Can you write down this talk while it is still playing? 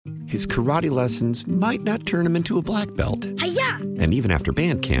his karate lessons might not turn him into a black belt. Hi-ya! And even after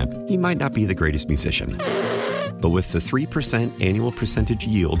band camp, he might not be the greatest musician. But with the 3% annual percentage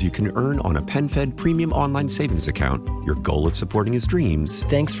yield you can earn on a PenFed premium online savings account, your goal of supporting his dreams...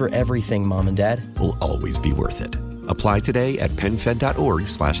 Thanks for everything, Mom and Dad. ...will always be worth it. Apply today at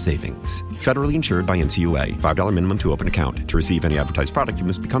PenFed.org/savings. Federally insured by NCUA. $5 minimum to open account. To receive any advertised product, you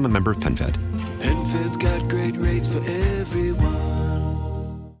must become a member of PenFed. PenFed's got great rates for everyone.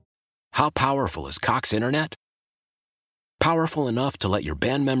 How powerful is Cox Internet? Powerful enough to let your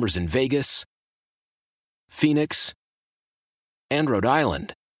band members in Vegas, Phoenix, and Rhode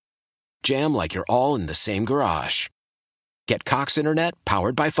Island jam like you're all in the same garage. Get Cox Internet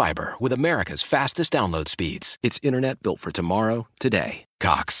powered by fiber with America's fastest download speeds. It's internet built for tomorrow, today.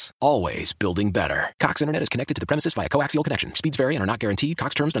 Cox, always building better. Cox Internet is connected to the premises via coaxial connection. Speeds vary and are not guaranteed.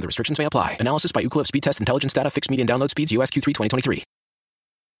 Cox terms and other restrictions may apply. Analysis by Ookla Speed Test Intelligence Data. Fixed median download speeds. US Q3 2023.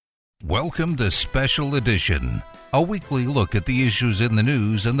 Welcome to Special Edition, a weekly look at the issues in the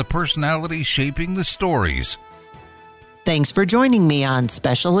news and the personalities shaping the stories. Thanks for joining me on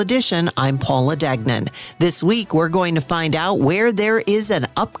Special Edition. I'm Paula Degnan. This week, we're going to find out where there is an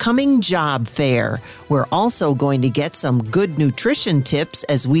upcoming job fair. We're also going to get some good nutrition tips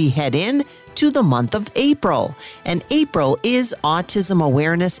as we head in to the month of April. And April is Autism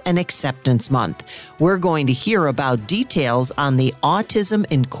Awareness and Acceptance Month. We're going to hear about details on the Autism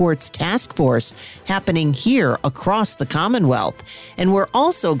in Courts Taskforce happening here across the Commonwealth. And we're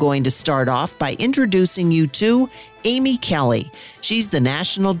also going to start off by introducing you to Amy Kelly. She's the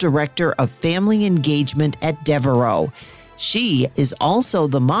National Director of Family Engagement at Devereux. She is also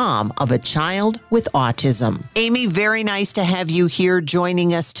the mom of a child with autism. Amy, very nice to have you here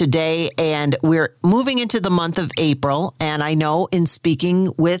joining us today. And we're moving into the month of April. And I know in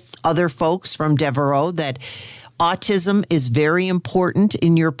speaking with other folks from Devereux that autism is very important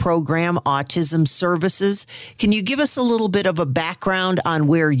in your program, Autism Services. Can you give us a little bit of a background on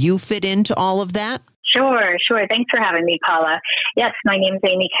where you fit into all of that? Sure. Thanks for having me, Paula. Yes, my name is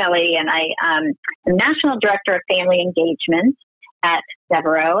Amy Kelly, and I am National Director of Family Engagement at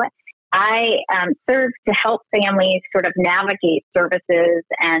Devereux. I serve to help families sort of navigate services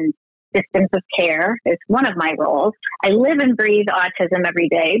and systems of care. It's one of my roles. I live and breathe autism every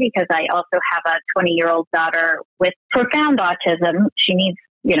day because I also have a 20-year-old daughter with profound autism. She needs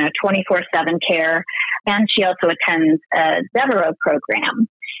 24/7 care, and she also attends a Devereux program.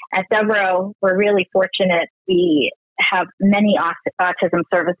 At Devereux, we're really fortunate. We have many autism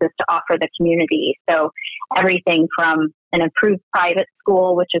services to offer the community. So everything from an improved private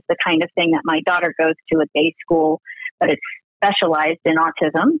school, which is the kind of thing that my daughter goes to, a day school, but it's specialized in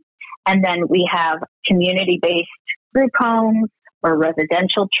autism. And then we have community-based group homes or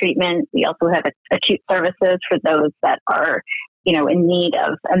residential treatment. We also have acute services for those that are in need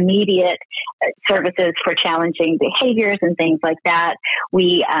of immediate services for challenging behaviors and things like that.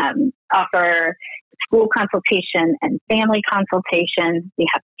 We offer school consultation and family consultation. We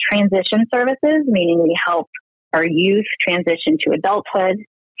have transition services, meaning we help our youth transition to adulthood.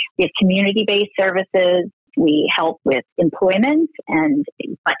 We have community-based services. We help with employment and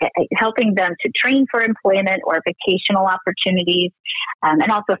helping them to train for employment or vocational opportunities,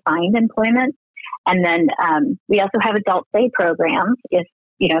 and also find employment. And then we also have adult day programs if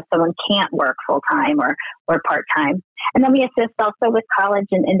someone can't work full time or part time. And then we assist also with college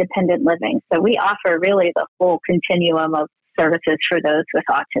and independent living. So we offer really the full continuum of services for those with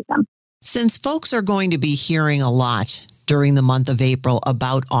autism. Since folks are going to be hearing a lot during the month of April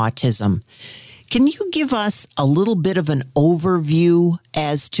about autism, can you give us a little bit of an overview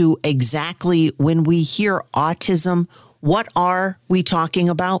as to exactly when we hear autism, what are we talking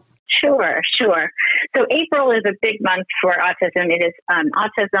about? Sure. So April is a big month for autism. It is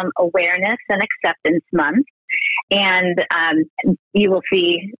Autism Awareness and Acceptance Month. And you will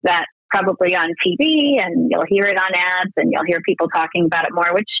see that probably on TV, and you'll hear it on ads, and you'll hear people talking about it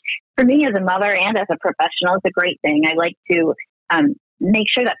more, which for me as a mother and as a professional is a great thing. I like to make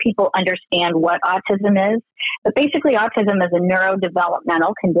sure that people understand what autism is. But basically, autism is a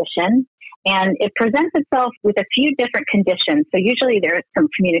neurodevelopmental condition. And it presents itself with a few different conditions. So usually there's some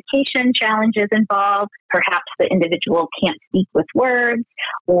communication challenges involved. Perhaps the individual can't speak with words,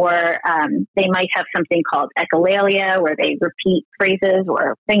 or they might have something called echolalia, where they repeat phrases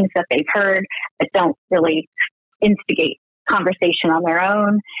or things that they've heard that don't really instigate conversation on their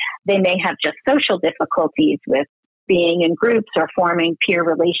own. They may have just social difficulties with being in groups or forming peer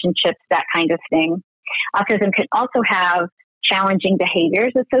relationships, that kind of thing. Autism can also have challenging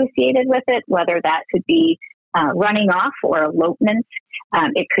behaviors associated with it, whether that could be running off or elopement.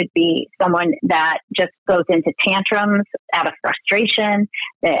 It could be someone that just goes into tantrums out of frustration.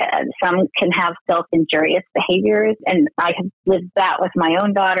 Some can have self-injurious behaviors, and I have lived that with my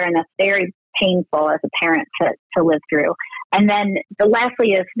own daughter, and that's very painful as a parent to live through. And then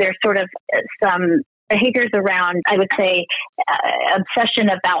lastly is there's sort of some behaviors around, I would say, obsession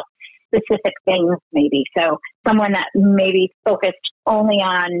about specific things maybe. So someone that maybe focused only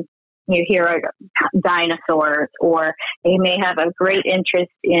on, you hear dinosaurs, or they may have a great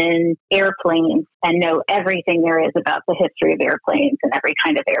interest in airplanes and know everything there is about the history of airplanes and every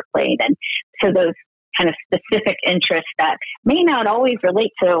kind of airplane. And so those kind of specific interests that may not always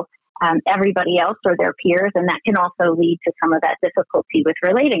relate to everybody else or their peers, and that can also lead to some of that difficulty with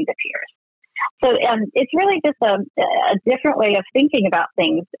relating to peers. So it's really just a different way of thinking about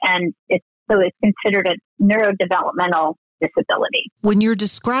things, and it's considered a neurodevelopmental disability. When you're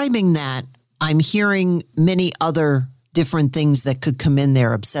describing that, I'm hearing many other different things that could come in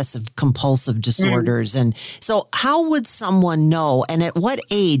there, obsessive compulsive disorders. And so how would someone know, and at what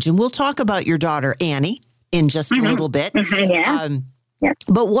age, and we'll talk about your daughter, Annie, in just a little bit. Yeah.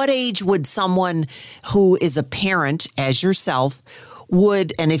 But what age would someone who is a parent, as yourself,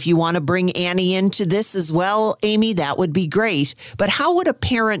 would, and if you want to bring Annie into this as well, Amy, that would be great. But how would a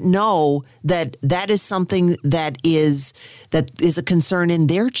parent know that that is something that is a concern in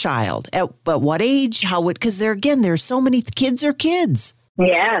their child? But what age? How would, because there's so many kids are kids.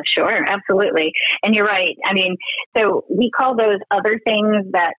 Yeah, sure. Absolutely. And you're right. I mean, so we call those other things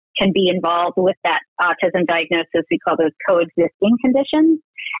that can be involved with that autism diagnosis. We call those coexisting conditions.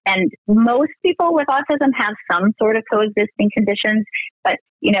 And most people with autism have some sort of coexisting conditions, but,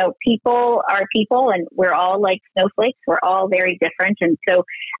 people are people, and we're all like snowflakes. We're all very different. And so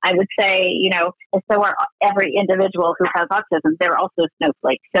I would say, so are every individual who has autism, they're also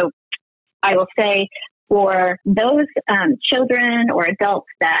snowflakes. So I will say for those children or adults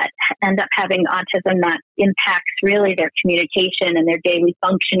that end up having autism that impacts really their communication and their daily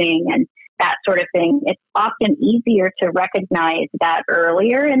functioning and that sort of thing, it's often easier to recognize that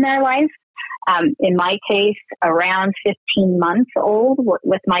earlier in their life. In my case, around 15 months old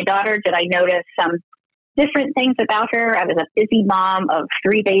with my daughter, did I notice some different things about her. I was a busy mom of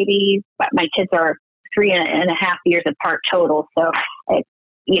 3 babies, but my kids are 3.5 years apart total. So,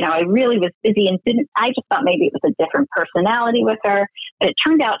 I really was busy and I just thought maybe it was a different personality with her. But it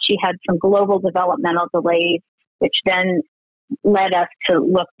turned out she had some global developmental delays, which then led us to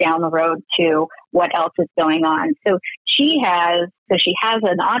look down the road to what else is going on. So she has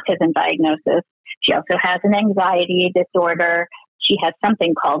an autism diagnosis. She also has an anxiety disorder. She has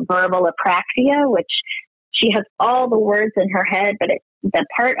something called verbal apraxia, which she has all the words in her head, but the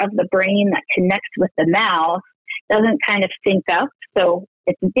part of the brain that connects with the mouth doesn't kind of sync up. So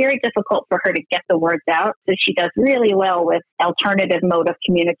it's very difficult for her to get the words out. So she does really well with alternative mode of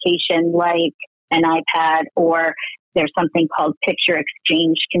communication like an iPad, or there's something called picture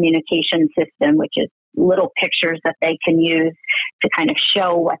exchange communication system, which is little pictures that they can use to kind of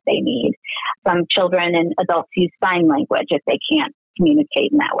show what they need. Some children and adults use sign language if they can't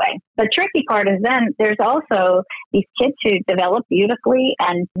communicate in that way. The tricky part is then there's also these kids who develop beautifully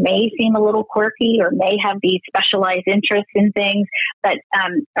and may seem a little quirky or may have these specialized interests in things, but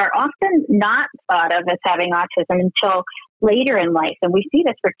are often not thought of as having autism until later in life. And we see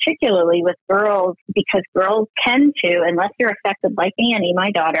this particularly with girls because girls tend to, unless they're affected like Annie,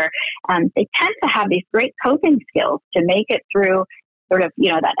 my daughter, they tend to have these great coping skills to make it through sort of,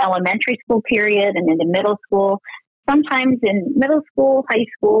 that elementary school period and into middle school. Sometimes in middle school, high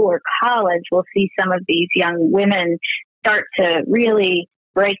school, or college, we'll see some of these young women start to really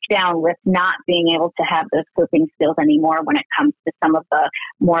break down with not being able to have those coping skills anymore when it comes to some of the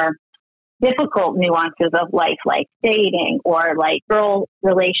more difficult nuances of life, like dating or like girl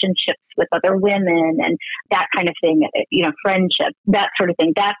relationships with other women and that kind of thing, friendship, that sort of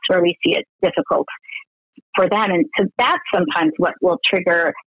thing. That's where we see it difficult for them. And so that's sometimes what will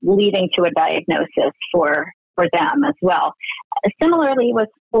trigger leading to a diagnosis for them as well. Similarly with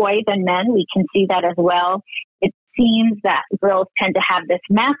boys and men, we can see that as well. It seems that girls tend to have this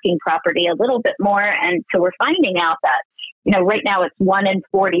masking property a little bit more. And so we're finding out that, right now it's 1 in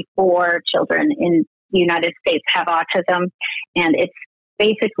 44 children in the United States have autism. And it's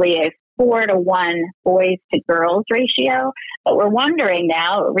basically a 4-to-1 boys to girls ratio. But we're wondering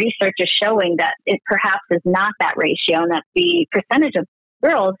now, research is showing that it perhaps is not that ratio and that the percentage of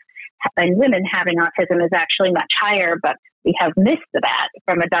girls and women having autism is actually much higher, but we have missed that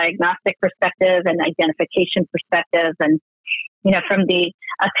from a diagnostic perspective and identification perspective. And from the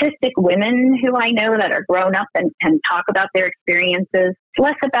autistic women who I know that are grown up and talk about their experiences, it's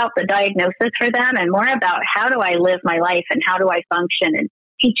less about the diagnosis for them and more about how do I live my life and how do I function and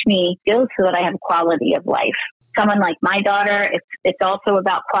teach me skills so that I have quality of life. Someone like my daughter, it's also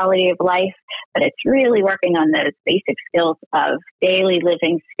about quality of life, but it's really working on those basic skills of daily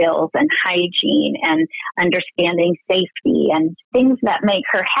living skills and hygiene and understanding safety and things that make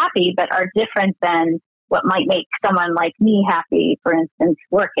her happy but are different than what might make someone like me happy, for instance,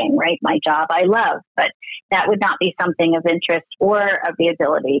 working, right? My job I love, but that would not be something of interest or of the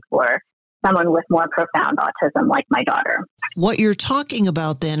ability for someone with more profound autism like my daughter. What you're talking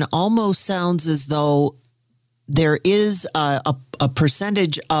about then almost sounds as though there is a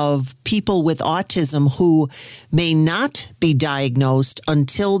percentage of people with autism who may not be diagnosed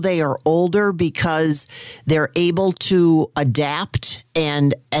until they are older because they're able to adapt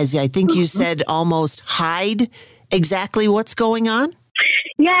and, as I think you said, almost hide exactly what's going on?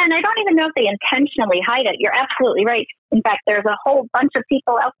 Yeah, and I don't even know if they intentionally hide it. You're absolutely right. In fact, there's a whole bunch of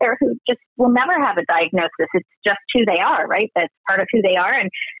people out there who just will never have a diagnosis. It's just who they are, right? That's part of who they are, and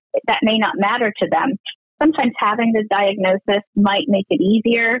that may not matter to them. Sometimes having the diagnosis might make it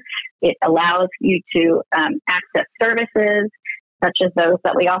easier. It allows you to access services such as those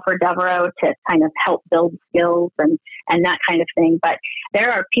that we offer Devereux to kind of help build skills and that kind of thing. But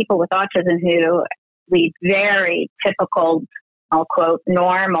there are people with autism who lead very typical, I'll quote,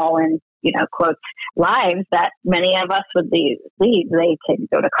 normal and, quote, lives that many of us would lead. They can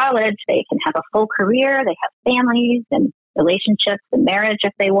go to college, they can have a full career, they have families and relationships and marriage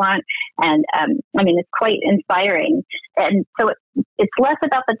if they want. And it's quite inspiring. And so it's less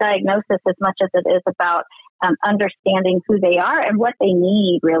about the diagnosis as much as it is about understanding who they are and what they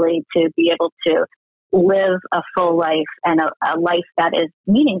need really to be able to live a full life and a life that is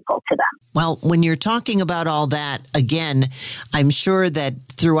meaningful to them. Well, when you're talking about all that, again, I'm sure that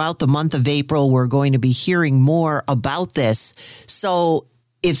throughout the month of April, we're going to be hearing more about this. So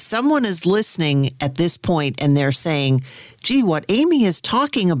if someone is listening at this point and they're saying, gee, what Amy is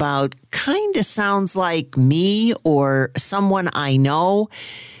talking about kind of sounds like me or someone I know,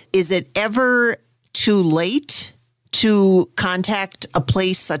 is it ever too late to contact a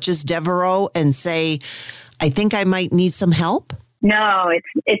place such as Devereux and say, I think I might need some help? No,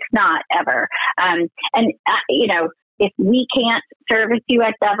 it's not ever. If we can't service you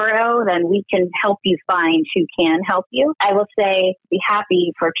at Devereux, then we can help you find who can help you. I will say, be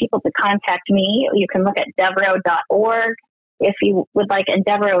happy for people to contact me. You can look at Devereux.org if you would like, and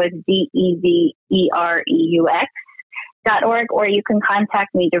Devereux is DEVEREUX.org, or you can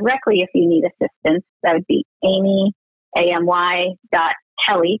contact me directly if you need assistance. That would be Amy,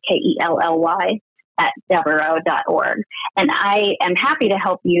 AMY.Kelly, KELLY, at Devereux.org. And I am happy to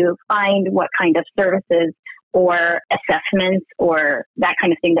help you find what kind of services or assessments or that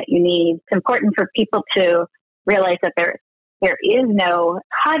kind of thing that you need. It's important for people to realize that there is no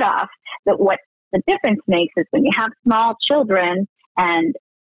cutoff, that what the difference makes is when you have small children and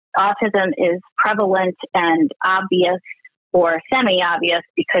autism is prevalent and obvious or semi-obvious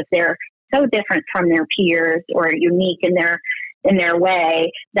because they're so different from their peers or unique in their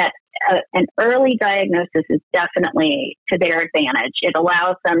way, that an early diagnosis is definitely to their advantage. It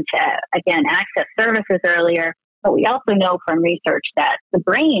allows them to, again, access services earlier. But we also know from research that the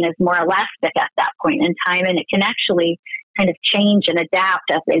brain is more elastic at that point in time, and it can actually kind of change and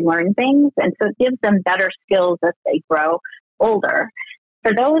adapt as they learn things. And so it gives them better skills as they grow older.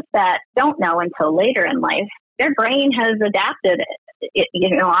 For those that don't know until later in life, their brain has adapted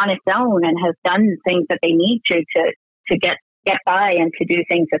on its own and has done things that they need to get by and to do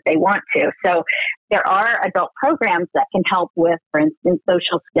things that they want to. So there are adult programs that can help with, for instance,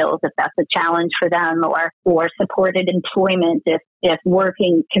 social skills if that's a challenge for them, or supported employment if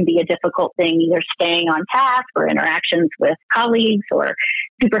working can be a difficult thing, either staying on task or interactions with colleagues or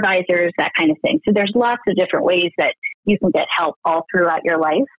supervisors, that kind of thing. So there's lots of different ways that you can get help all throughout your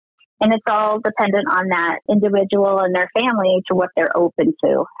life. And it's all dependent on that individual and their family to what they're open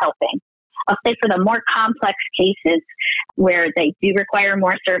to helping. I'll say for the more complex cases where they do require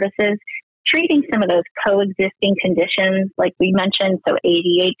more services, treating some of those coexisting conditions, like we mentioned, so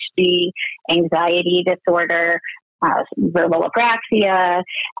ADHD, anxiety disorder, verbal apraxia,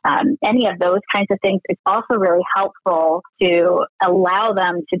 any of those kinds of things, it's also really helpful to allow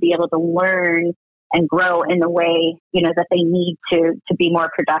them to be able to learn and grow in the way, that they need to be more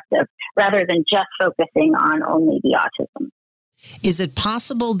productive, rather than just focusing on only the autism. Is it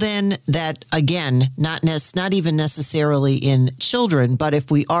possible then that, again, not even necessarily in children, but if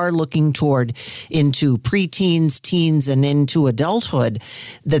we are looking toward into preteens, teens, and into adulthood,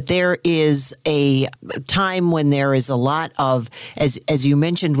 that there is a time when there is a lot of, as you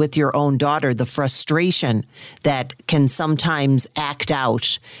mentioned with your own daughter, the frustration that can sometimes act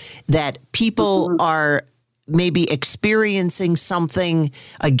out, that people are maybe experiencing something,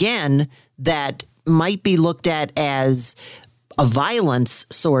 again, that might be looked at as a violence,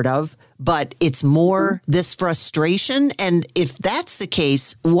 sort of, but it's more this frustration. And if that's the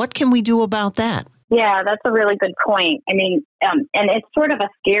case, what can we do about that? Yeah, that's a really good point. I mean, and it's sort of a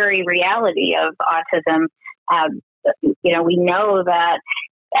scary reality of autism. We know that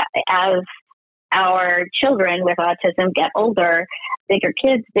as our children with autism get older, bigger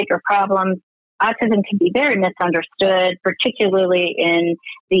kids, bigger problems, autism can be very misunderstood, particularly in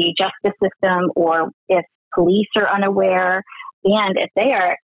the justice system or if police are unaware. And if they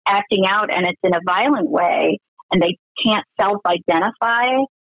are acting out and it's in a violent way and they can't self-identify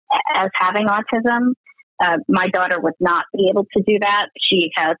as having autism, my daughter would not be able to do that. She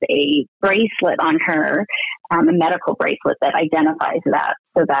has a bracelet on her, a medical bracelet that identifies that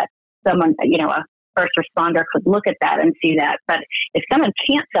so that someone, a first responder could look at that and see that. But if someone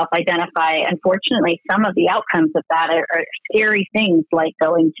can't self-identify, unfortunately, some of the outcomes of that are scary things like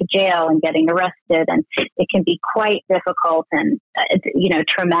going to jail and getting arrested. And it can be quite difficult and,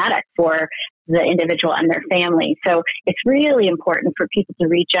 traumatic for the individual and their family. So it's really important for people to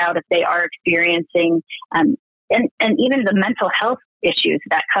reach out if they are experiencing, and even the mental health issues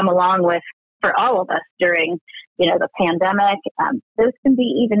that come along with, for all of us during the pandemic, those can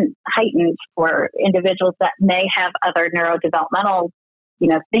be even heightened for individuals that may have other neurodevelopmental,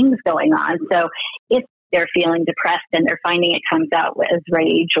 things going on. So if they're feeling depressed and they're finding it comes out as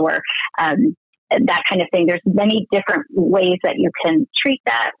rage or that kind of thing, there's many different ways that you can treat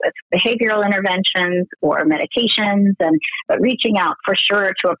that with behavioral interventions or medications. But reaching out for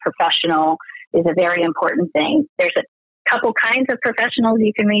sure to a professional is a very important thing. There's a couple kinds of professionals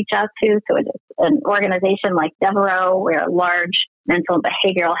you can reach out to. So it's an organization like Devereux. We're a large mental and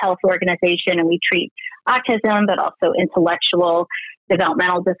behavioral health organization, and we treat autism, but also intellectual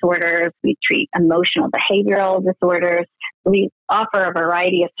developmental disorders. We treat emotional behavioral disorders. We offer a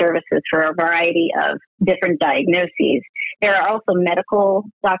variety of services for a variety of different diagnoses. There are also medical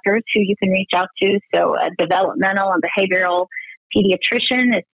doctors who you can reach out to. So a developmental and behavioral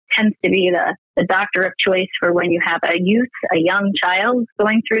pediatrician tends to be the doctor of choice for when you have a young child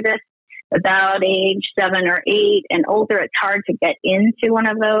going through this. About age 7 or 8 and older, it's hard to get into one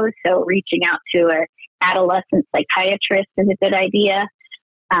of those. So reaching out to an adolescent psychiatrist is a good idea.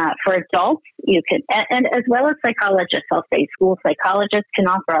 For adults, you can, and as well as psychologists, I'll say school psychologists can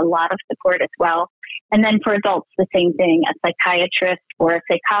offer a lot of support as well. And then for adults, the same thing, a psychiatrist or a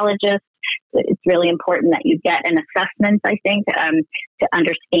psychologist. It's really important that you get an assessment, I think, to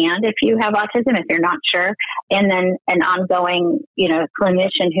understand if you have autism, if you're not sure. And then an ongoing,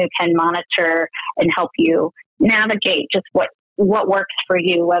 clinician who can monitor and help you navigate just what works for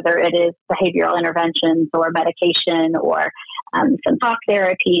you, whether it is behavioral interventions or medication or some talk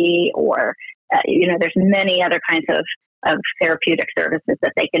therapy or, there's many other kinds of therapeutic services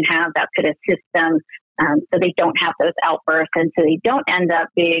that they can have that could assist them so they don't have those outbursts and so they don't end up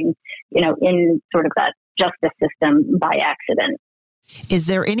being, in sort of that justice system by accident. Is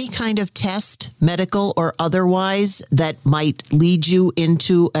there any kind of test, medical or otherwise, that might lead you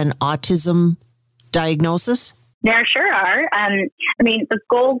into an autism diagnosis? There sure are. The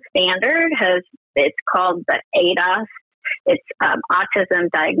gold standard it's called the ADOS. It's Autism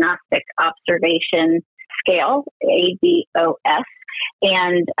Diagnostic Observation Scale, ADOS.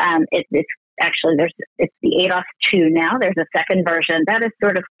 And it's actually, it's the ADOS 2 now. There's a second version. That is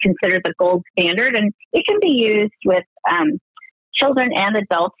sort of considered the gold standard. And it can be used with children and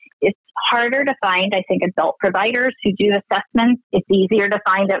adults. It's harder to find, I think, adult providers who do assessments. It's easier to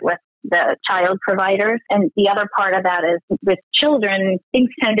find it with the child providers. And the other part of that is with children, things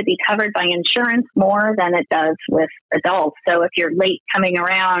tend to be covered by insurance more than it does with adults. So if you're late coming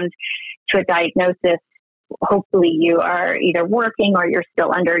around to a diagnosis, hopefully you are either working or you're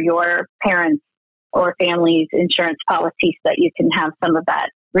still under your parents' or family's insurance policy so that you can have some of that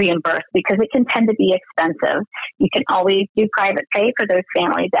reimbursed, because it can tend to be expensive. You can always do private pay for those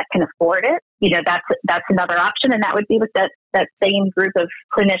families that can afford it. That's another option, and that would be with that same group of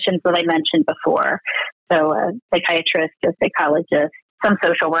clinicians that I mentioned before. So a psychiatrist, a psychologist, some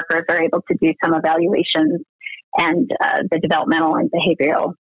social workers are able to do some evaluations, and the developmental and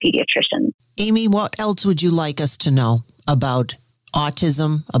behavioral pediatrician. Amy, what else would you like us to know about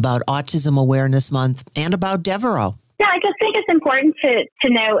autism, about Autism Awareness Month, and about Devereux? Yeah, I just think think it's important to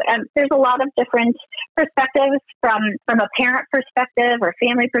know there's a lot of different perspectives from a parent perspective or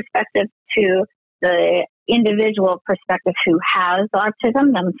family perspective to the individual perspective who has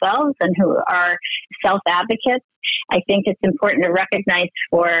autism themselves and who are self-advocates. I think it's important to recognize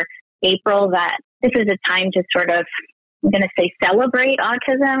for April that this is a time to sort of, I'm going to say, celebrate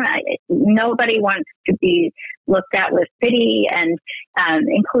autism. Nobody wants to be looked at with pity, and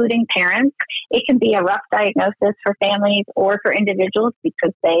including parents. It can be a rough diagnosis for families or for individuals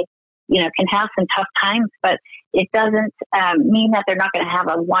because they, can have some tough times, but it doesn't mean that they're not going to have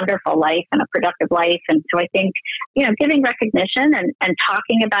a wonderful life and a productive life. And so I think, giving recognition and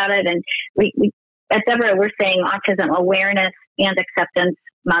talking about it. And we at Devereux, we're saying Autism Awareness and Acceptance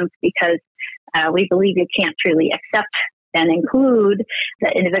Month because we believe you can't truly accept and include the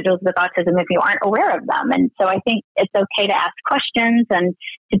individuals with autism if you aren't aware of them. And so I think it's okay to ask questions and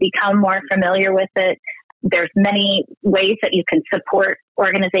to become more familiar with it. There's many ways that you can support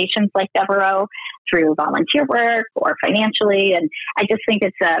organizations like Devereux through volunteer work or financially. And I just think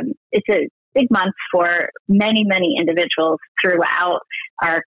it's a big month for many, many individuals throughout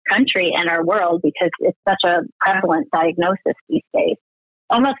our country and our world because it's such a prevalent diagnosis these days.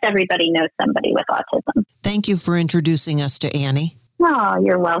 Almost everybody knows somebody with autism. Thank you for introducing us to Annie. Oh,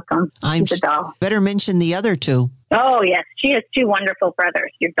 you're welcome. She's a doll. Better mention the other two. Oh, yes. She has two wonderful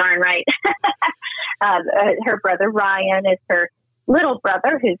brothers. You're darn right. Her brother Ryan is her little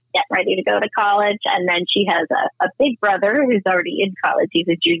brother who's getting ready to go to college. And then she has a big brother who's already in college. He's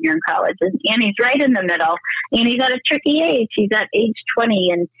a junior in college. And Annie's right in the middle. Annie's at a tricky age. She's at age 20.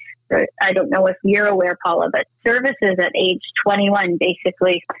 And I don't know if you're aware, Paula, but services at age 21,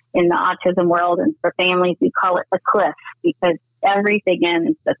 basically in the autism world and for families, we call it the cliff because everything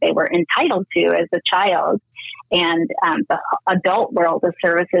ends that they were entitled to as a child. And the adult world of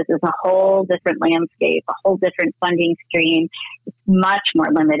services is a whole different landscape, a whole different funding stream. It's much more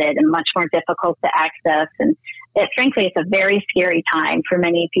limited and much more difficult to access. And frankly, it's a very scary time for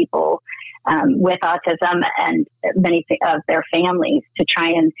many people with autism and many of their families to try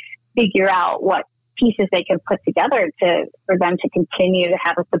and figure out what pieces they can put together for them to continue to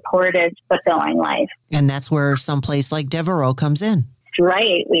have a supported, fulfilling life. And that's where someplace like Devereux comes in.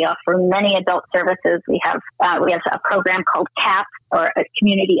 Right. We offer many adult services. We have a program called CAP, or a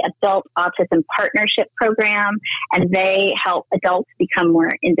Community Adult Autism Partnership Program, and they help adults become more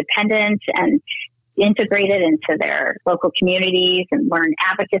independent and integrated into their local communities and learn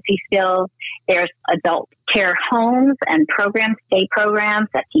advocacy skills. There's adult care homes and day programs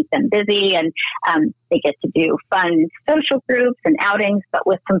that keep them busy, and they get to do fun social groups and outings, but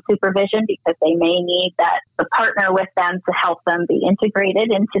with some supervision because they may need the partner with them to help them be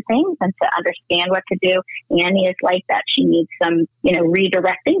integrated into things and to understand what to do. Annie is like that. She needs some,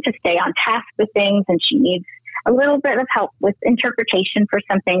 redirecting to stay on task with things, and she needs a little bit of help with interpretation for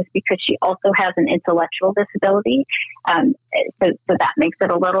some things because she also has an intellectual disability. So that makes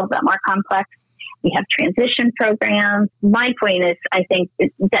it a little bit more complex. We have transition programs. My point is, I think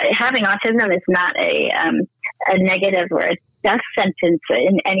that having autism is not a negative or a death sentence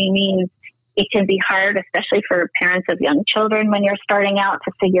in any means. It can be hard, especially for parents of young children when you're starting out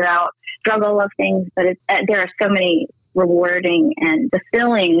to figure out struggle of things. But there are so many rewarding and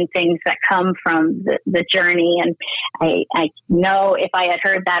fulfilling things that come from the journey. And I know if I had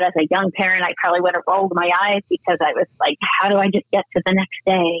heard that as a young parent, I probably would have rolled my eyes because I was like, how do I just get to the next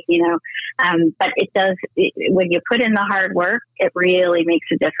day? But it does, when you put in the hard work, it really makes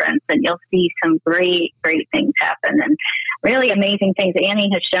a difference, and you'll see some great, great things happen and really amazing things.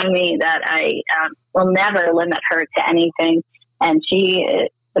 Annie has shown me that I will never limit her to anything. And she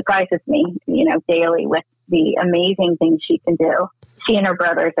surprises me, daily with the amazing things she can do. She and her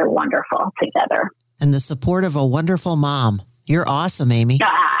brothers are wonderful together. And the support of a wonderful mom. You're awesome, Amy.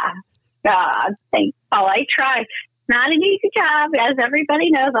 Thanks, Paul. I try. Not an easy job, as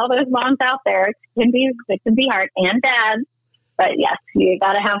everybody knows. All those moms out there, it can be hard, and dads. But yes, you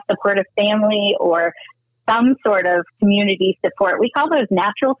got to have supportive family or some sort of community support. We call those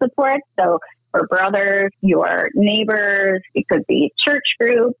natural supports. So for brothers, your neighbors, it could be church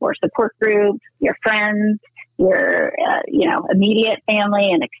group or support groups, your friends, your immediate family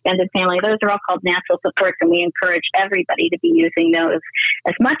and extended family. Those are all called natural supports, and we encourage everybody to be using those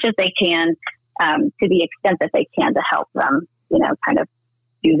as much as they can, to the extent that they can, to help them, kind of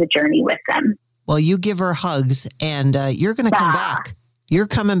do the journey with them. Well, you give her hugs, and you're going to come back. You're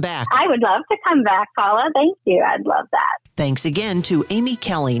coming back. I would love to come back, Paula. Thank you. I'd love that. Thanks again to Amy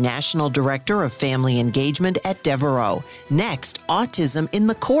Kelly, National Director of Family Engagement at Devereux. Next, Autism in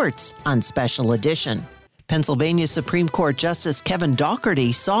the Courts on Special Edition. Pennsylvania Supreme Court Justice Kevin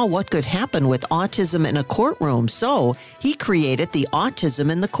Dougherty saw what could happen with autism in a courtroom, so he created the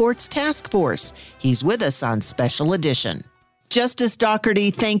Autism in the Courts Taskforce. He's with us on Special Edition. Justice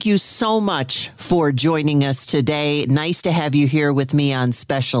Dougherty, thank you so much for joining us today. Nice to have you here with me on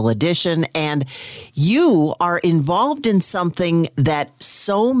Special Edition. And you are involved in something that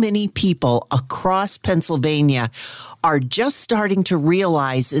so many people across Pennsylvania are just starting to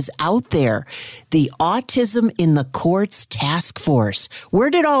realize is out there. The Autism in the Courts Taskforce.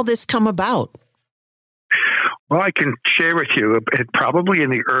 Where did all this come about? Well, I can share with you, probably in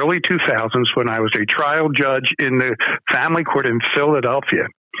the early 2000s when I was a trial judge in the family court in Philadelphia.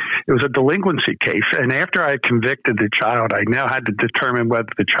 It was a delinquency case, and after I convicted the child, I now had to determine whether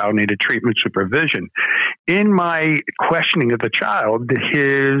the child needed treatment supervision. In my questioning of the child,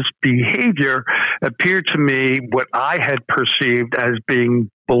 his behavior appeared to me what I had perceived as being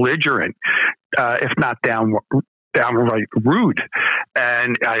belligerent, if not downright rude.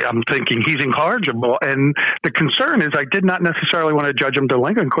 And I'm thinking he's incorrigible. And the concern is I did not necessarily want to judge him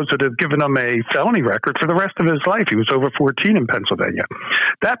delinquent because it had given him a felony record for the rest of his life. He was over 14 in Pennsylvania.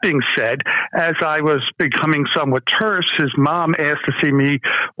 That being said, as I was becoming somewhat terse, his mom asked to see me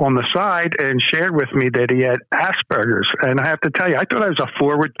on the side and shared with me that he had Asperger's. And I have to tell you, I thought I was a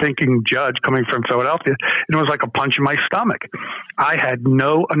forward-thinking judge coming from Philadelphia. It was like a punch in my stomach. I had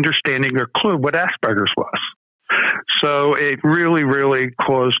no understanding or clue what Asperger's was. So it really, really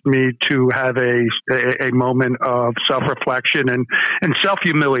caused me to have a moment of self-reflection and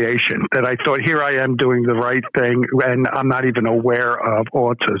self-humiliation that I thought, here I am doing the right thing, and I'm not even aware of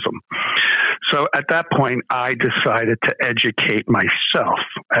autism. So at that point, I decided to educate myself.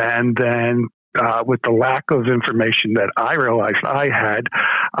 And then with the lack of information that I realized I had,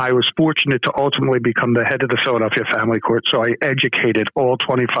 I was fortunate to ultimately become the head of the Philadelphia Family Court. So I educated all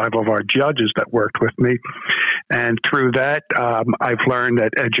 25 of our judges that worked with me. And through that, I've learned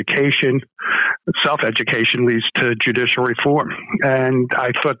that self-education leads to judicial reform. And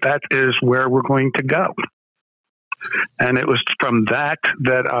I thought that is where we're going to go. And it was from that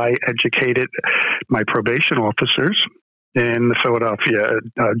I educated my probation officers in the Philadelphia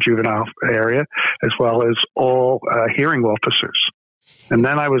juvenile area, as well as all hearing officers. And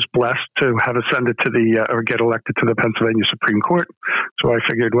then I was blessed to have ascended to or get elected to the Pennsylvania Supreme Court. So I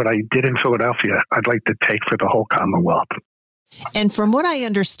figured what I did in Philadelphia, I'd like to take for the whole Commonwealth. And from what I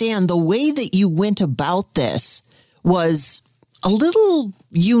understand, the way that you went about this was a little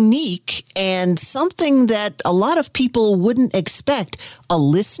unique and something that a lot of people wouldn't expect. A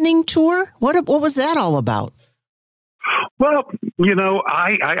listening tour? What was that all about? Well,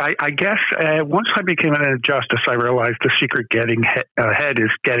 I guess once I became an justice, I realized the secret getting ahead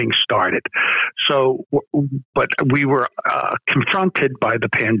is getting started. So, but we were confronted by the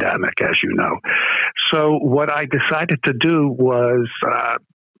pandemic, as you know. So what I decided to do was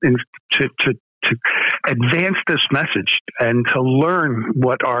to advance this message and to learn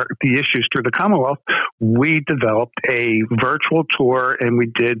what are the issues through the Commonwealth, we developed a virtual tour, and we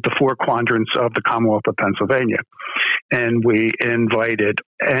did the 4 quadrants of the Commonwealth of Pennsylvania. And we invited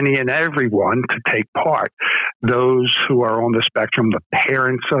any and everyone to take part. Those who are on the spectrum, the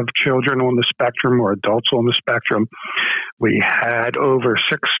parents of children on the spectrum or adults on the spectrum. We had over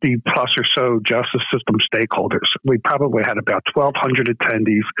 60 plus or so justice system stakeholders. We probably had about 1,200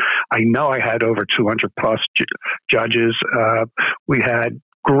 attendees. I know I had over 200 plus judges. We had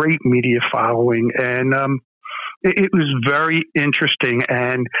great media following, and it was very interesting.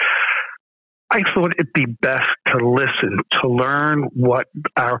 And I thought it'd be best to listen, to learn what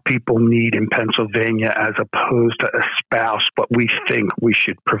our people need in Pennsylvania as opposed to espouse what we think we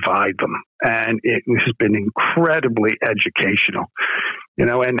should provide them. And it has been incredibly educational.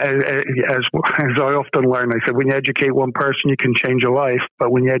 And as I often learn, I said, when you educate one person, you can change a life. But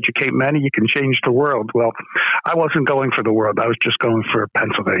when you educate many, you can change the world. Well, I wasn't going for the world. I was just going for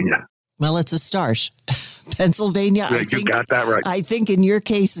Pennsylvania. Well, it's a start. Pennsylvania, yeah, you got that right. I think in your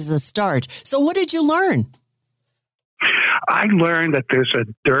case is a start. So what did you learn? I learned that there's a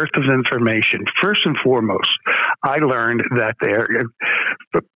dearth of information. First and foremost, I learned that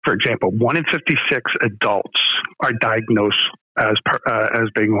for example, 1 in 56 adults are diagnosed as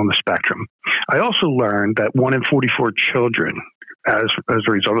being on the spectrum. I also learned that 1 in 44 children, as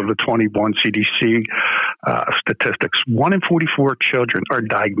a result of the 21 CDC statistics, 1 in 44 children are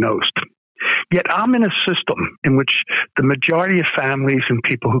diagnosed. Yet I'm in a system in which the majority of families and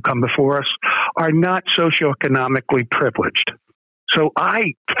people who come before us are not socioeconomically privileged. So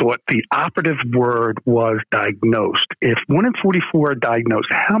I thought the operative word was diagnosed. If 1 in 44 are diagnosed,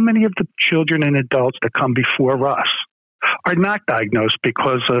 how many of the children and adults that come before us are not diagnosed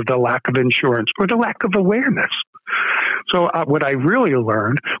because of the lack of insurance or the lack of awareness. So what I really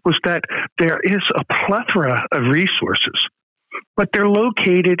learned was that there is a plethora of resources, but they're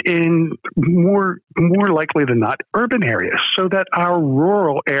located in more likely than not urban areas, so that our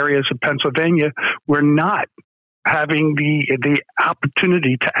rural areas of Pennsylvania were not having the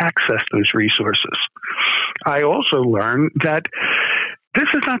opportunity to access those resources. I also learned that this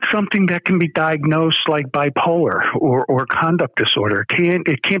is not something that can be diagnosed like bipolar or conduct disorder.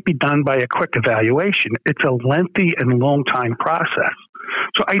 It can't be done by a quick evaluation. It's a lengthy and long time process.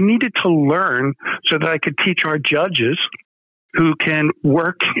 So I needed to learn so that I could teach our judges, who can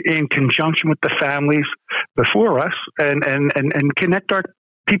work in conjunction with the families before us and connect our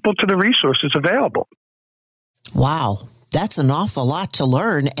people to the resources available. Wow, that's an awful lot to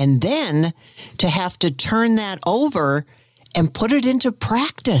learn. And then to have to turn that over and put it into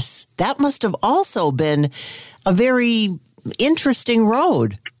practice. That must have also been a very interesting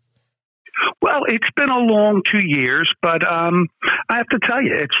road. Well, it's been a long 2 years, but I have to tell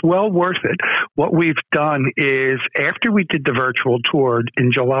you, it's well worth it. What we've done is, after we did the virtual tour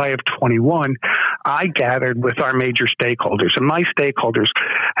in July of 21, I gathered with our major stakeholders, and my stakeholders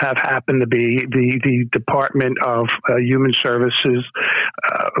have happened to be the Department of Human Services,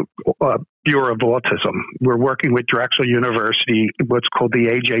 Bureau of Autism. We're working with Drexel University, what's called the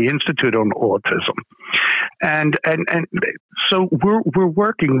AJ Institute on Autism, and so we're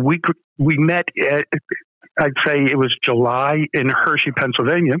working. We met at, I'd say it was July in Hershey,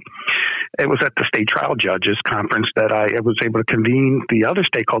 Pennsylvania. It was at the State Trial Judges Conference that I was able to convene the other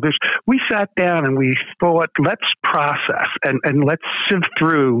stakeholders. We sat down and we thought, let's process and let's sift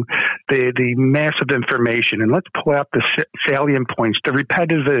through the massive information, and let's pull out the salient points, the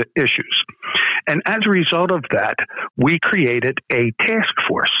repetitive issues. And as a result of that, we created a task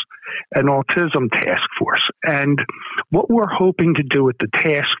force, an autism task force. And what we're hoping to do with the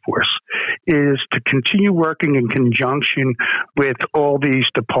task force is to continue working in conjunction with all these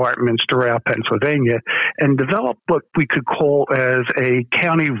departments throughout Pennsylvania and develop what we could call as a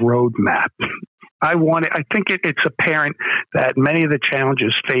county roadmap. I think it's apparent that many of the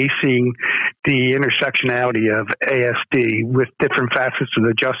challenges facing the intersectionality of ASD with different facets of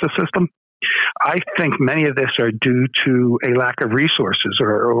the justice system, I think many of this are due to a lack of resources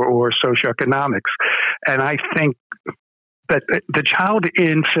or socioeconomics. And I think that the child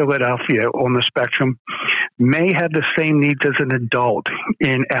in Philadelphia on the spectrum may have the same needs as an adult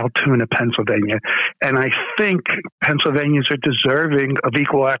in Altoona, Pennsylvania. And I think Pennsylvanians are deserving of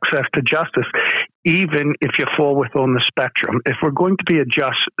equal access to justice, even if you fall within the spectrum. If we're going to be a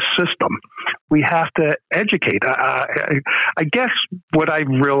just system, we have to educate. I guess what I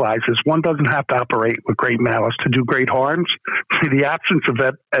realize is one doesn't have to operate with great malice to do great harms. The absence of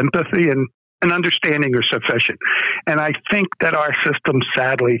empathy and understanding are sufficient. And I think that our system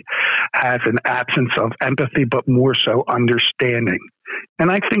sadly has an absence of empathy, but more so understanding.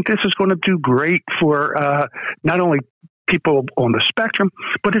 And I think this is going to do great for not only people on the spectrum,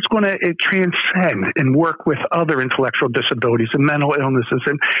 but it's going to transcend and work with other intellectual disabilities and mental illnesses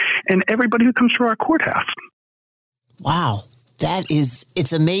and everybody who comes through our courthouse. Wow.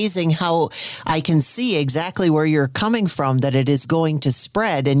 It's amazing how I can see exactly where you're coming from, that it is going to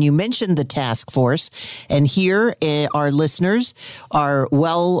spread. And you mentioned the task force, and here our listeners are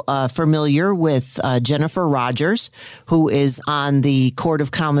well familiar with Jennifer Rogers, who is on the Court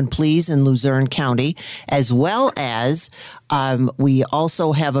of Common Pleas in Luzerne County, as well as we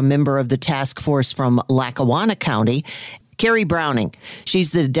also have a member of the task force from Lackawanna County, Kerry Browning. She's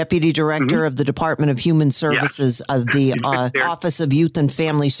the Deputy Director of the Department of Human Services of the Office of Youth and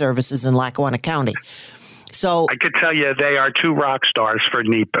Family Services in Lackawanna County. So I could tell you they are two rock stars for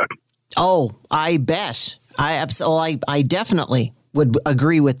NEPA. Oh, I bet. I definitely would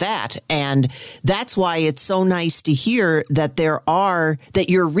agree with that. And that's why it's so nice to hear that that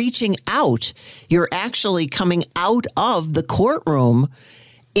you're reaching out. You're actually coming out of the courtroom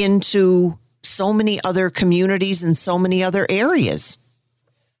into so many other communities and so many other areas.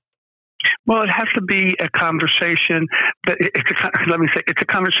 Well, it has to be a conversation. It's a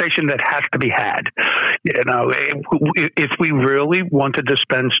conversation that has to be had. You know, if we really want to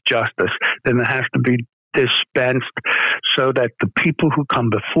dispense justice, then it has to be dispensed so that the people who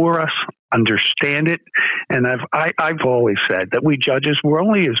come before us understand it. And I've always said that we judges, we're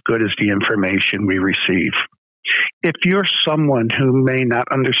only as good as the information we receive. If you're someone who may not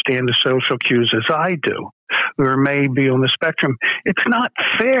understand the social cues as I do, or may be on the spectrum, it's not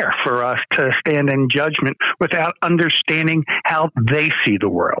fair for us to stand in judgment without understanding how they see the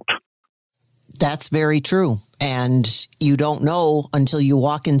world. That's very true. And you don't know until you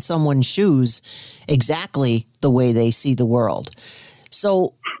walk in someone's shoes exactly the way they see the world.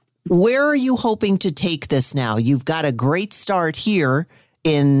 So where are you hoping to take this now? You've got a great start here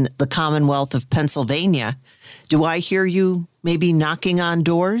in the Commonwealth of Pennsylvania. Do I hear you maybe knocking on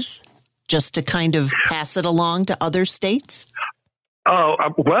doors just to kind of pass it along to other states? Oh,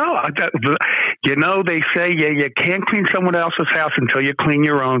 well, they say you can't clean someone else's house until you clean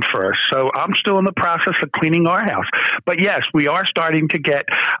your own first. So I'm still in the process of cleaning our house. But yes, we are starting to get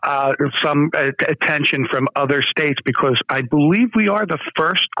some attention from other states because I believe we are the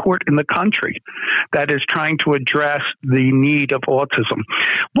first court in the country that is trying to address the need of autism.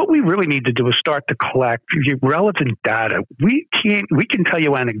 What we really need to do is start to collect relevant data. We can tell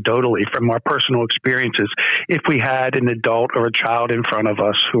you anecdotally from our personal experiences if we had an adult or a child in front of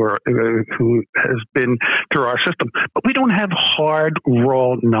us who has been through our system. But we don't have hard,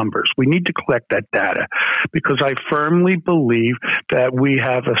 raw numbers. We need to collect that data because I firmly believe that we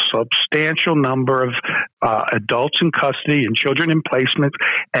have a substantial number of adults in custody and children in placement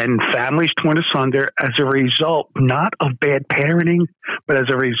and families torn asunder as a result, not of bad parenting, but as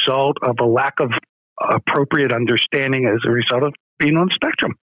a result of a lack of appropriate understanding as a result of being on the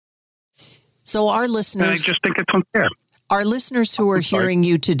spectrum. So our listeners... And I just think it's unfair. Our listeners who are hearing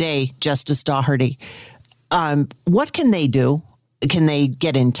you today, Justice Dougherty, what can they do? Can they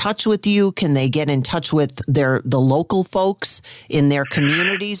get in touch with you? Can they get in touch with the local folks in their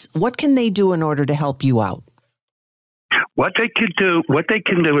communities? What can they do in order to help you out? What they can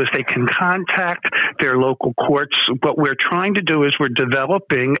do is they can contact their local courts. What we're trying to do is we're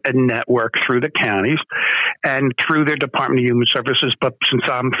developing a network through the counties and through their Department of Human Services. But since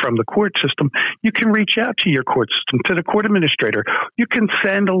I'm from the court system, you can reach out to your court system, to the court administrator. You can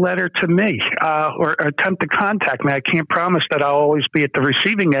send a letter to me or attempt to contact me. I can't promise that I'll always be at the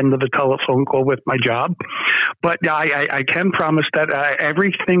receiving end of the telephone call with my job, but I can promise that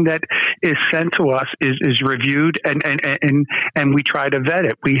everything that is sent to us is reviewed and we try to vet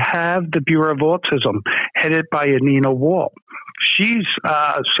it. We have the Bureau of Autism headed by Anina Wall. She is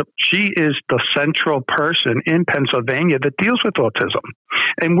the central person in Pennsylvania that deals with autism,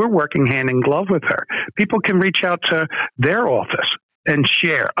 and we're working hand in glove with her. People can reach out to their office and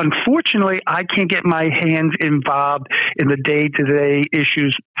share. Unfortunately, I can't get my hands involved in the day-to-day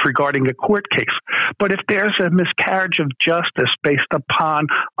issues regarding a court case. But if there's a miscarriage of justice based upon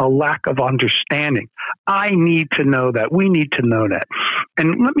a lack of understanding, I need to know that. We need to know that.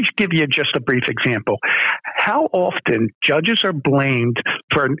 And let me give you just a brief example. How often judges are blamed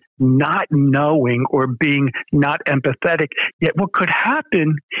for not knowing or being not empathetic, yet what could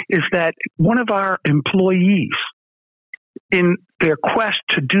happen is that one of our employees, in their quest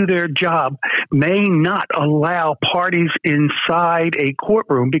to do their job, may not allow parties inside a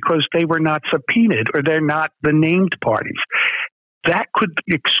courtroom because they were not subpoenaed or they're not the named parties. That could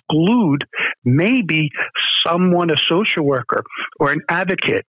exclude maybe someone, a social worker or an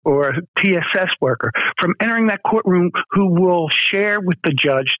advocate or a TSS worker, from entering that courtroom who will share with the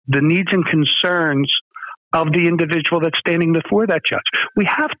judge the needs and concerns of the individual that's standing before that judge. We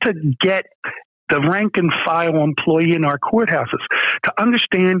have to get the rank and file employee in our courthouses to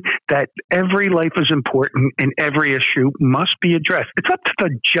understand that every life is important and every issue must be addressed. It's up to the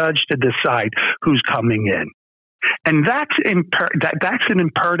judge to decide who's coming in. And that's an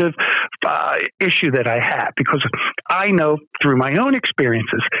imperative issue that I have, because I know through my own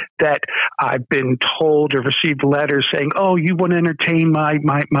experiences that I've been told or received letters saying, "Oh, you want to entertain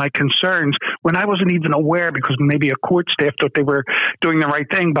my concerns," when I wasn't even aware, because maybe a court staff thought they were doing the right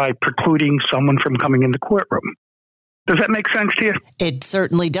thing by precluding someone from coming in the courtroom. Does that make sense to you? It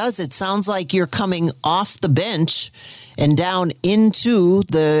certainly does. It sounds like you're coming off the bench and down into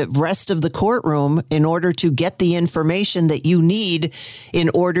the rest of the courtroom in order to get the information that you need in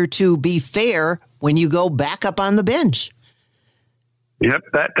order to be fair when you go back up on the bench. Yep,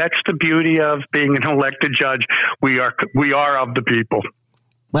 that's the beauty of being an elected judge. We are of the people.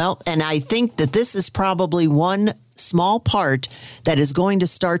 Well, and I think that this is probably one small part that is going to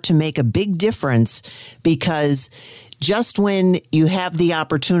start to make a big difference, because just when you have the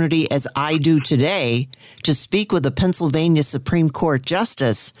opportunity, as I do today, to speak with a Pennsylvania Supreme Court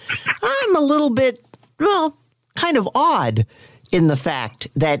justice, I'm a little bit, kind of awed in the fact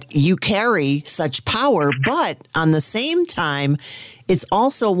that you carry such power. But on the same time, it's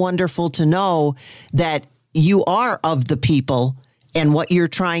also wonderful to know that you are of the people, and what you're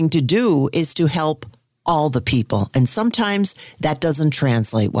trying to do is to help all the people. And sometimes that doesn't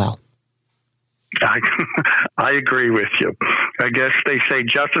translate well. I agree with you. I guess they say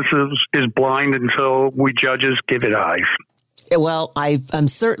justice is blind until we judges give it eyes. Well, I'm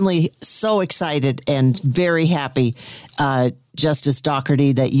certainly so excited and very happy, Justice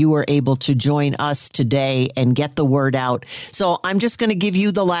Dougherty, that you were able to join us today and get the word out. So I'm just going to give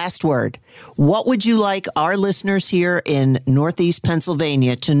you the last word. What would you like our listeners here in Northeast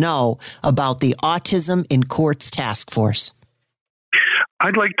Pennsylvania to know about the Autism in Courts Task Force?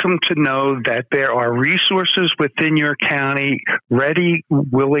 I'd like them to know that there are resources within your county ready,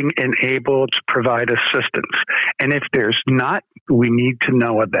 willing, and able to provide assistance. And if there's not, we need to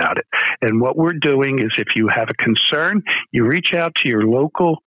know about it. And what we're doing is if you have a concern, you reach out to your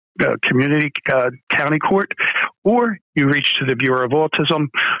local community county court, or you reach to the Bureau of Autism,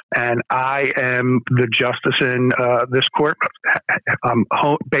 and I am the justice in this court. I'm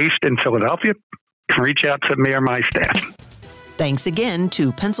based in Philadelphia. You can reach out to me or my staff. Thanks again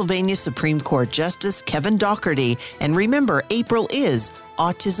to Pennsylvania Supreme Court Justice Kevin Dougherty. And remember, April is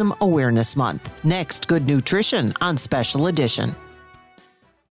Autism Awareness Month. Next, Good Nutrition on Special Edition.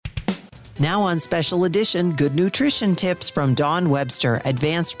 Now on Special Edition, Good Nutrition tips from Dawn Webster,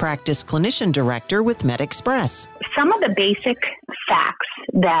 Advanced Practice Clinician Director with MedExpress. Some of the basic facts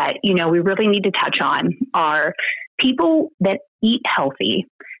that, we really need to touch on are people that eat healthy.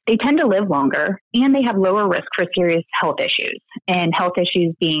 They tend to live longer, and they have lower risk for serious health issues, and health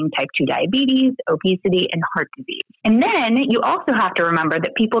issues being type 2 diabetes, obesity, and heart disease. And then you also have to remember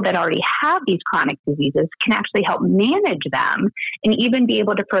that people that already have these chronic diseases can actually help manage them and even be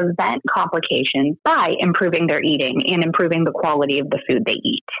able to prevent complications by improving their eating and improving the quality of the food they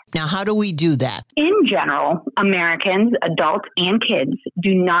eat. Now, how do we do that? In general, Americans, adults, and kids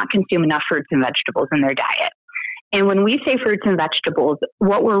do not consume enough fruits and vegetables in their diet. And when we say fruits and vegetables,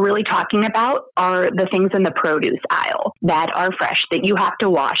 what we're really talking about are the things in the produce aisle that are fresh, that you have to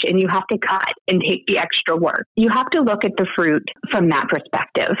wash and you have to cut and take the extra work. You have to look at the fruit from that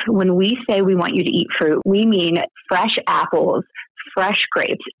perspective. When we say we want you to eat fruit, we mean fresh apples, fresh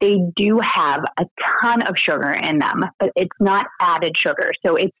grapes. They do have a ton of sugar in them, but it's not added sugar.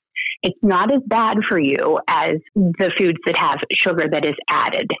 So it's not as bad for you as the foods that have sugar that is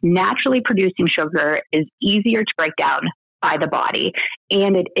added. Naturally producing sugar is easier to break down by the body,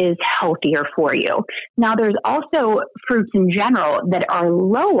 and it is healthier for you. Now, there's also fruits in general that are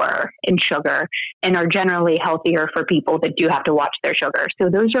lower in sugar and are generally healthier for people that do have to watch their sugar. So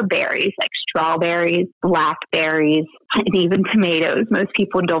those are berries like strawberries, blackberries, and even tomatoes. Most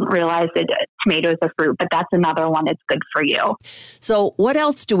people don't realize that tomatoes are fruit, but that's another one that's good for you. So what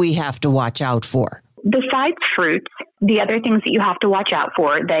else do we have to watch out for? Besides fruits, the other things that you have to watch out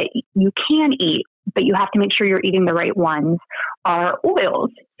for that you can eat, but you have to make sure you're eating the right ones, are oils.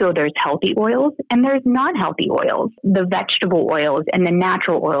 So there's healthy oils and there's non-healthy oils. The vegetable oils and the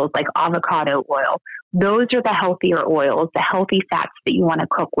natural oils like avocado oil, those are the healthier oils, the healthy fats that you want to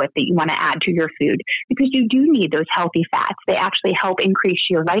cook with, that you want to add to your food, because you do need those healthy fats. They actually help increase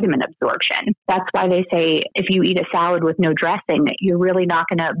your vitamin absorption. That's why they say if you eat a salad with no dressing, you're really not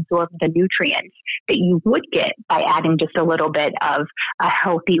going to absorb the nutrients that you would get by adding just a little bit of a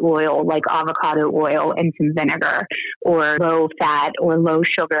healthy oil like avocado oil and some vinegar, or low fat or low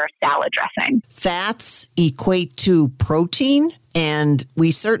sugar salad dressing. Fats equate to protein, and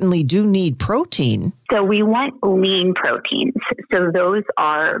we certainly do need protein. So we want lean proteins. So those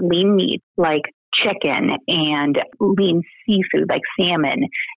are lean meats like chicken and lean seafood like salmon,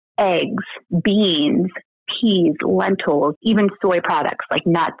 eggs, beans, peas, lentils, even soy products like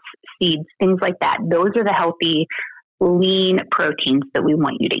nuts, seeds, things like that. Those are the healthy lean proteins that we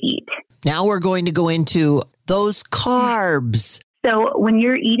want you to eat. Now we're going to go into those carbs. So when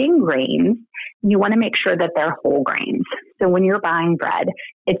you're eating grains, you want to make sure that they're whole grains. So when you're buying bread,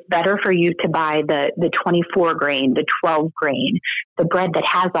 it's better for you to buy the 24 grain, the 12 grain, the bread that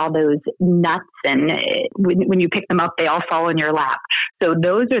has all those nuts, and when you pick them up, they all fall in your lap. So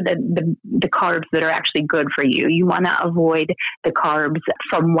those are the carbs that are actually good for you. You want to avoid the carbs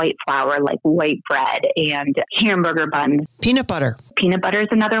from white flour, like white bread and hamburger buns. Peanut butter. Peanut butter is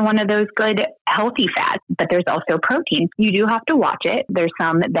another one of those good healthy fats, but there's also protein. You do have to watch it. There's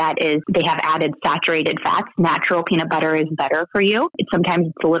some that they have added saturated fats. Natural peanut butter is better for you. Sometimes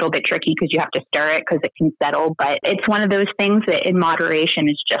it's a little bit tricky because you have to stir it because it can settle, but it's one of those things that in moderation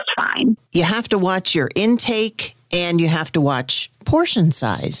is just fine. You have to watch your intake and you have to watch portion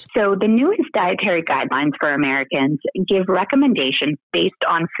size. So the newest dietary guidelines for Americans give recommendations based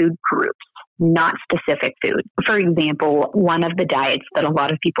on food groups. not specific food. For example, one of the diets that a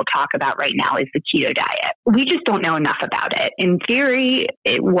lot of people talk about right now is the keto diet. We just don't know enough about it. In theory,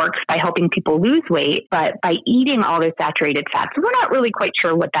 it works by helping people lose weight, but by eating all those saturated fats, we're not really quite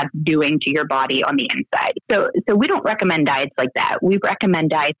sure what that's doing to your body on the inside. So we don't recommend diets like that. We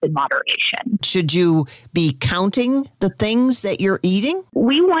recommend diets in moderation. Should you be counting the things that you're eating?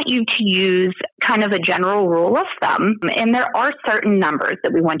 We want you to use kind of a general rule of thumb, and there are certain numbers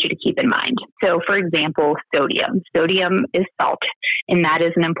that we want you to keep in mind. So, for example, sodium. Sodium is salt, and that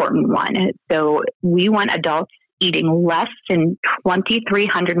is an important one. So we want adults eating less than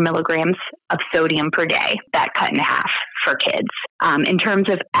 2,300 milligrams of sodium per day, that cut in half for kids. In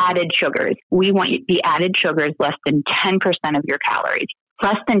terms of added sugars, we want the added sugars less than 10% of your calories.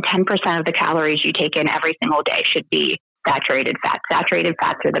 Less than 10% of the calories you take in every single day should be saturated fats. Saturated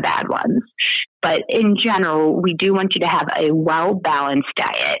fats are the bad ones. But in general, we do want you to have a well-balanced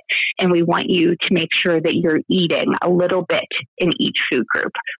diet, and we want you to make sure that you're eating a little bit in each food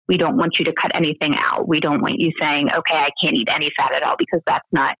group. We don't want you to cut anything out. We don't want you saying, okay, I can't eat any fat at all, because that's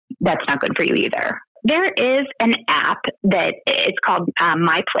not good for you either. There is an app that it's called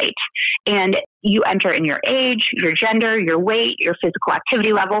My Plate, and you enter in your age, your gender, your weight, your physical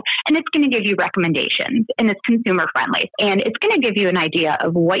activity level, and it's going to give you recommendations, and it's consumer friendly, and it's going to give you an idea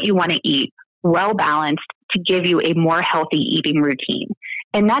of what you want to eat, well balanced, to give you a more healthy eating routine.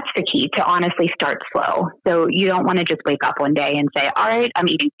 And that's the key, to honestly start slow. So you don't want to just wake up one day and say, all right, I'm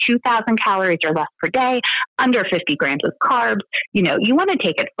eating 2,000 calories or less per day, under 50 grams of carbs. You want to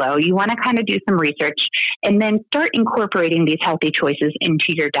take it slow. You want to kind of do some research and then start incorporating these healthy choices into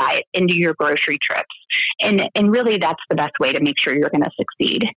your diet, into your grocery trips. And really, that's the best way to make sure you're going to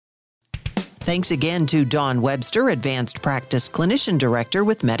succeed. Thanks again to Dawn Webster, Advanced Practice Clinician Director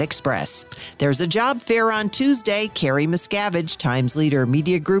with MedExpress. There's a job fair on Tuesday. Kerry Miscavage, Times Leader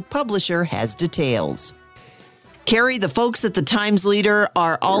Media Group publisher, has details. Kerry, the folks at the Times Leader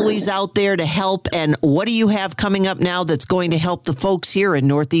are always out there to help. And what do you have coming up now that's going to help the folks here in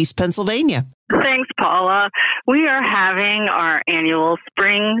Northeast Pennsylvania? Thanks, Paula. We are having our annual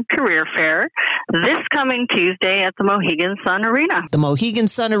Spring Career Fair this coming Tuesday at the Mohegan Sun Arena. The Mohegan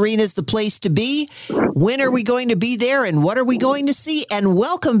Sun Arena is the place to be. When are we going to be there, and what are we going to see? And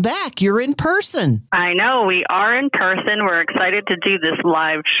welcome back. You're in person. I know. We are in person. We're excited to do this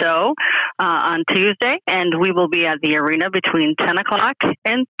live show on Tuesday, and we will be at the arena between 10 o'clock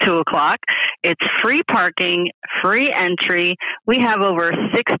and 2 o'clock. It's free parking, free entry. We have over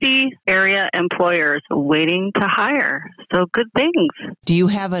 60 area employers waiting to hire. So good things. Do you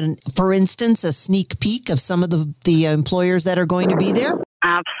have, for instance, a sneak peek of some of the employers that are going to be there?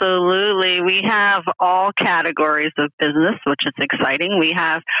 Absolutely. We have all categories of business, which is exciting. We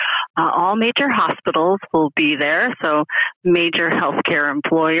have all major hospitals will be there, so major healthcare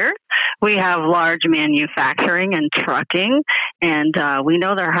employers. We have large manufacturing and trucking, and we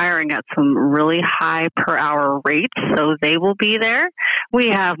know they're hiring at some really high per hour rates, so they will be there. We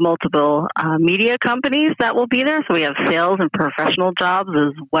have multiple media companies that will be there, so we have sales and professional jobs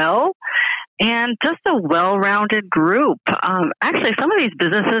as well. And just a well-rounded group. Actually, some of these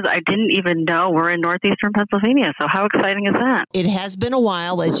businesses I didn't even know were in northeastern Pennsylvania. So how exciting is that? It has been a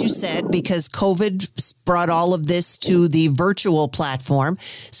while, as you said, because COVID brought all of this to the virtual platform.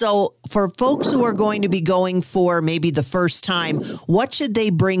 So for folks who are going to be going for maybe the first time, what should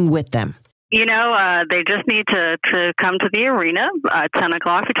they bring with them? They just need to come to the arena 10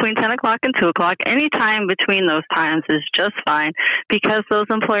 o'clock, between 10 o'clock and 2 o'clock. Any time between those times is just fine, because those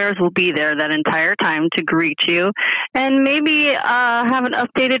employers will be there that entire time to greet you and maybe have an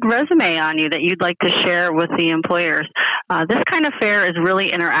updated resume on you that you'd like to share with the employers. This kind of fair is really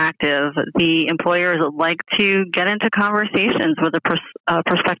interactive. The employers like to get into conversations with a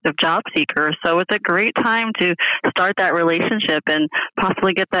prospective job seeker. So it's a great time to start that relationship and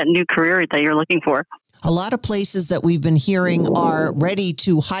possibly get that new career that you're looking for. A lot of places that we've been hearing are ready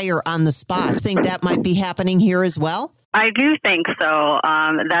to hire on the spot. Think that might be happening here as well? I do think so.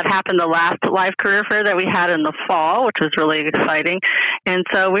 That happened the last live career fair that we had in the fall, which was really exciting. And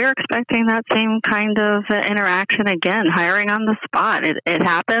so we're expecting that same kind of interaction again, hiring on the spot. It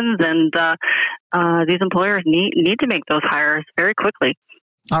happens, and these employers need to make those hires very quickly.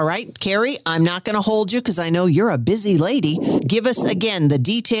 All right, Kerry, I'm not going to hold you because I know you're a busy lady. Give us, again, the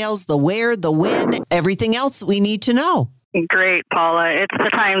details, the where, the when, everything else we need to know. Great, Paula. It's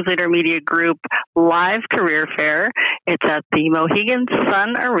the Times Leader Media Group live career fair. It's at the Mohegan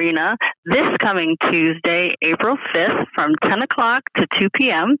Sun Arena this coming Tuesday, April 5th from 10 o'clock to 2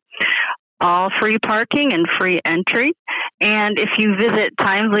 p.m. All free parking and free entry. And if you visit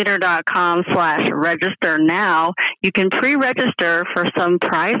timesleader.com/register now, you can pre-register for some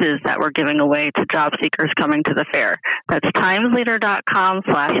prizes that we're giving away to job seekers coming to the fair. That's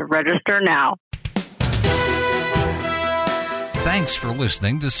timesleader.com/register now. Thanks for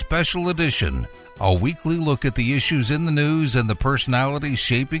listening to Special Edition, a weekly look at the issues in the news and the personalities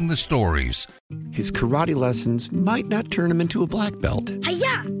shaping the stories. His karate lessons might not turn him into a black belt.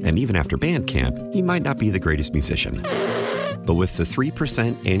 Hi-ya! And even after band camp, he might not be the greatest musician. But with the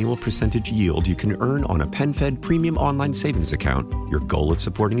 3% annual percentage yield you can earn on a PenFed premium online savings account, your goal of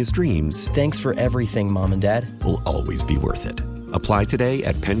supporting his dreams, Thanks for everything, Mom and Dad, will always be worth it. Apply today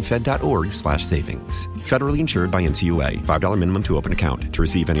at PenFed.org/savings. Federally insured by NCUA. $5 minimum to open account. To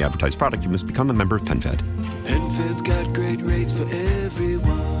receive any advertised product, you must become a member of PenFed. PenFed's got great rates for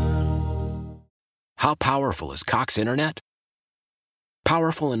everyone. How powerful is Cox Internet?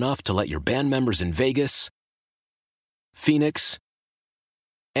 Powerful enough to let your band members in Vegas, Phoenix,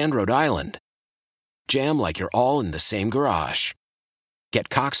 and Rhode Island jam like you're all in the same garage. Get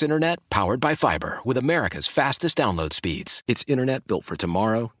Cox Internet powered by fiber with America's fastest download speeds. It's internet built for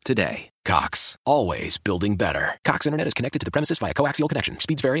tomorrow, today. Cox, always building better. Cox Internet is connected to the premises via coaxial connection.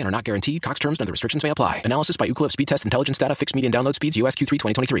 Speeds vary and are not guaranteed. Cox terms and other restrictions may apply. Analysis by Ookla of Speed Test Intelligence Data. Fixed median download speeds. US Q3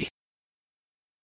 2023.